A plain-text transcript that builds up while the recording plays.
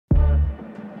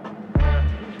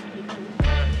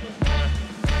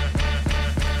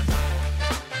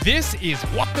This is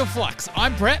What the Flux.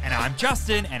 I'm Brett. And I'm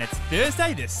Justin, and it's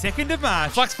Thursday, the 2nd of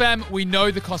March. Flux fam, we know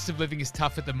the cost of living is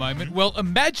tough at the moment. Well,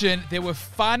 imagine there were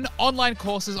fun online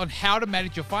courses on how to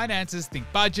manage your finances, think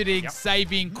budgeting,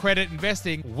 saving, credit,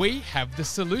 investing. We have the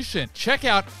solution. Check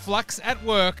out Flux at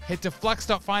Work. Head to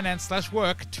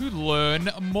flux.finance/work to learn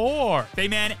more.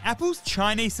 B-Man, Apple's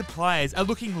Chinese suppliers are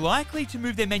looking likely to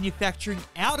move their manufacturing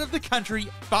out of the country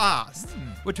fast.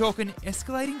 We're talking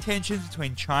escalating tensions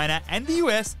between China and the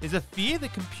US. There's a fear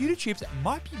that computer chips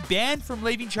might be banned from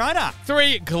leaving China.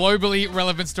 3 globally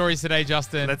relevant stories today,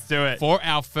 Justin. Let's do it. For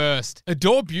our first,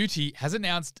 Adore Beauty has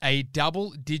announced a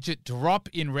double-digit drop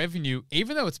in revenue,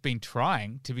 even though it's been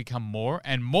trying to become more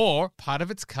and more part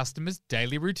of its customers'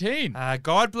 daily routine.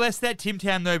 God bless that Tim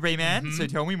Tam though, B-Man. So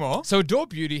tell me more. So Adore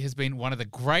Beauty has been one of the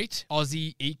great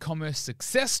Aussie e-commerce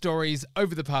success stories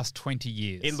over the past 20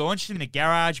 years. It launched in a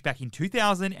garage back in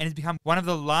 2000 and has become one of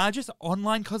the largest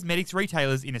online cosmetics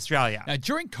retailers in Australia. Now,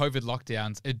 during COVID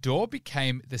lockdowns, Adore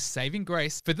became the saving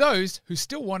grace for those who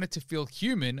still wanted to feel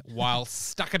human while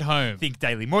stuck at home. Think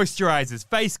daily moisturizers,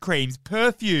 face creams,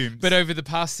 perfumes. But over the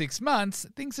past 6 months,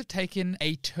 things have taken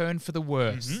a turn for the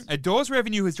worse. Adore's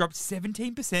revenue has dropped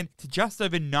 17% to just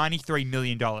over $93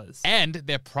 million. And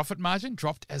their profit margin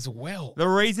dropped as well. The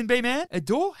reason, B-Man?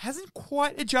 Adore hasn't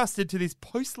quite adjusted to this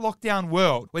post-lockdown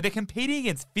world where they're competing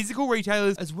against physical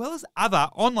retailers as well as other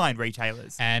online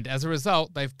retailers. And as a result,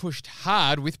 they've pushed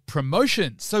hard with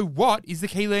promotions. So what is the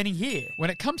key learning here? When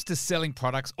it comes to selling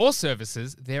products or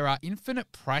services, there are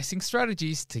infinite pricing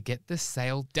strategies to get the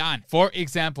sale done. For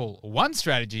example, one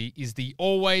strategy is the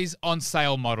always on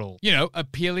sale model. You know,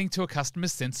 appealing to a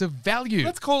customer's sense of value.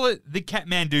 Let's call it the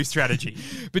Kathmandu strategy.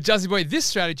 But Juzzy Boy, this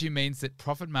strategy means that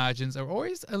profit margins are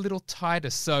always a little tighter,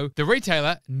 so the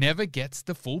retailer never gets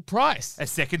the full price. A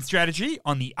second strategy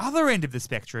on the other end of the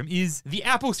spectrum is the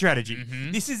Apple strategy.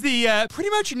 This is the pretty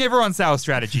much never on sale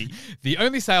strategy. The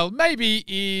only sale maybe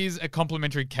is a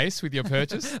complimentary case with your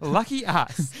purchase. Lucky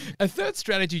us. A third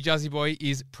strategy, Juzzy Boy,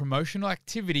 is promotional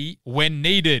activity when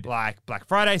needed. Like Black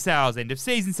Friday sales, end of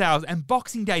season sales, and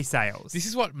Boxing Day sales. This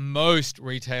is what most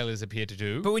retailers appear to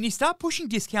do. But when you start pushing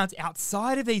discounts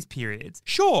outside of these periods,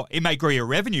 sure, it may grow your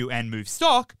revenue and move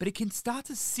stock, but it can start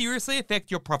to seriously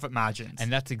affect your profit margins.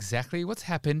 And that's exactly what's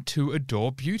happened to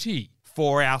Adore Beauty.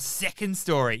 For our second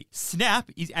story,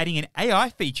 Snap is adding an AI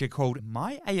feature called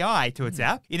My AI to its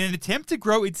app in an attempt to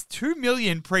grow its 2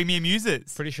 million premium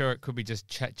users. Pretty sure it could be just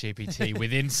ChatGPT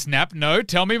within Snap. No,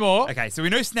 tell me more. Okay, so we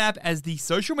know Snap as the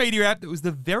social media app that was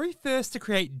the very first to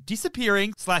create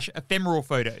disappearing/ephemeral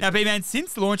photos. Now, B-Man,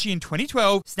 since launching in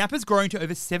 2012, Snap has grown to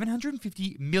over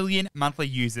 750 million monthly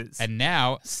users. And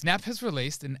now, Snap has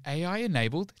released an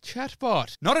AI-enabled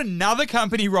chatbot. Not another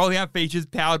company rolling out features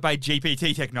powered by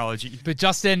GPT technology. But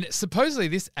Justin, supposedly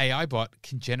this AI bot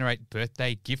can generate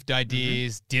birthday gift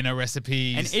ideas, dinner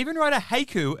recipes, And even write a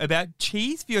haiku about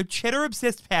cheese for your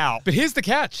cheddar-obsessed pal. But here's the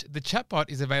catch. The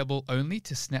chatbot is available only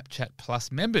to Snapchat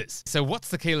Plus members. So what's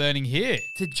the key learning here?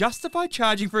 To justify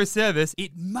charging for a service,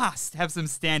 it must have some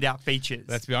standout features.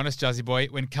 Let's be honest, Juzzy Boy.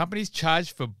 When companies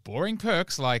charge for boring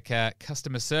perks like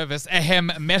customer service,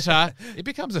 Meta, it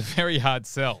becomes a very hard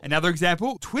sell. Another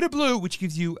example, Twitter Blue, which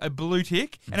gives you a blue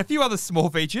tick, and a few other small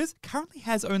features, currently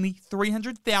has only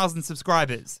 300,000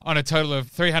 subscribers. On a total of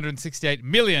 368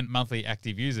 million monthly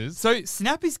active users. So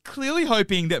Snap is clearly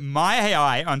hoping that My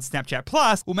AI on Snapchat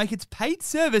Plus will make its paid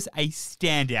service a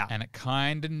standout. And it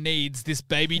kind of needs this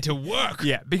baby to work.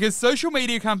 Yeah, because social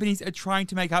media companies are trying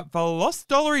to make up for lost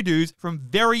dollary dues from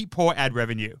very poor ad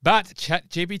revenue. But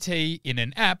ChatGPT in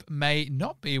an app may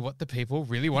not be what the people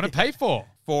really want to pay for.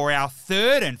 For our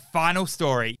third and final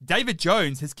story, David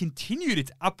Jones has continued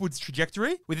its upwards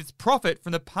trajectory with its profit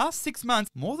from the past 6 months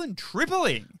more than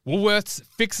tripling. Woolworths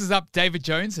fixes up David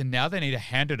Jones and now they need to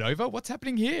hand it over. What's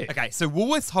happening here? Okay, so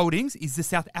Woolworths Holdings is the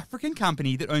South African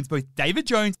company that owns both David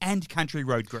Jones and Country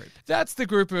Road Group. That's the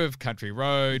group of Country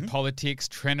Road, Politics,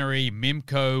 Trenery,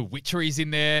 Mimco, Witchery's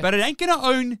in there. But it ain't going to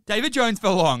own David Jones for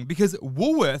long because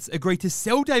Woolworths agreed to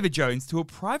sell David Jones to a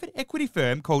private equity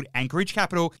firm called Anchorage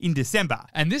Capital in December.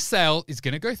 And this sale is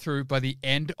going to go through by the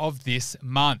end of this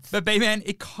month. But B-Man,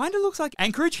 it kind of looks like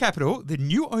Anchorage Capital, the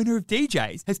new owner of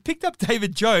DJs, has picked up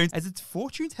David Jones as its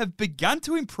fortunes have begun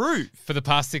to improve. For the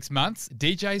past 6 months,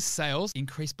 DJ's sales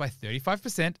increased by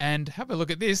 35%, and have a look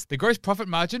at this, the gross profit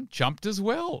margin jumped as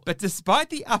well. But despite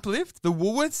the uplift, the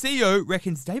Woolworths CEO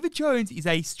reckons David Jones is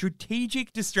a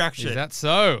strategic distraction. Is that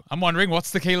so? I'm wondering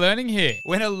what's the key learning here?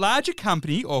 When a larger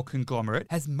company or conglomerate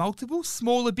has multiple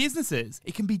smaller businesses,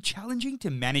 it can be challenging to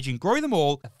manage and grow them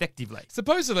all effectively.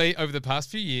 Supposedly, over the past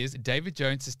few years, David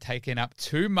Jones has taken up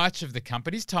too much of the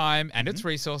company's time and its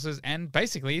resources and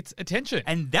basically its attention.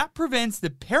 And that prevents the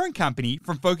parent company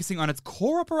from focusing on its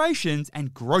core operations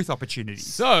and growth opportunities.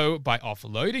 So, by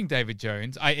offloading David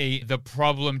Jones, i.e. the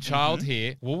problem child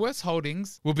here, Woolworths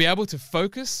Holdings will be able to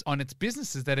focus on its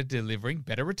businesses that are delivering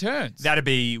better returns. That'd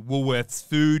be Woolworths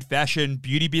food, fashion,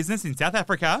 beauty business in South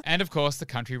Africa. And of course, the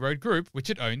Country Road Group, which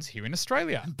it owns here in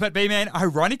Australia. But B-Man,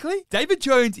 ironically, David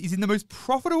Jones is in the most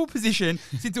profitable position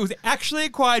since it was actually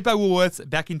acquired by Woolworths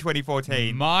back in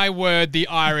 2014. My word, the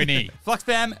irony. Flux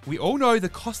fam, we all know the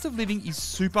cost of living is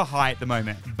super high at the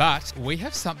moment. But we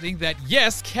have something that,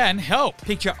 yes, can help.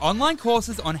 Picture online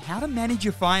courses on how to manage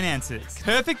your finances.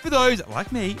 Perfect for those,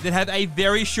 like me, that have a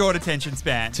very short attention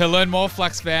span. To learn more,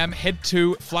 Flux fam, head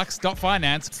to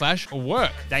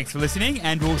flux.finance/work. Thanks for listening,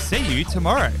 and we'll see you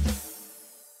tomorrow.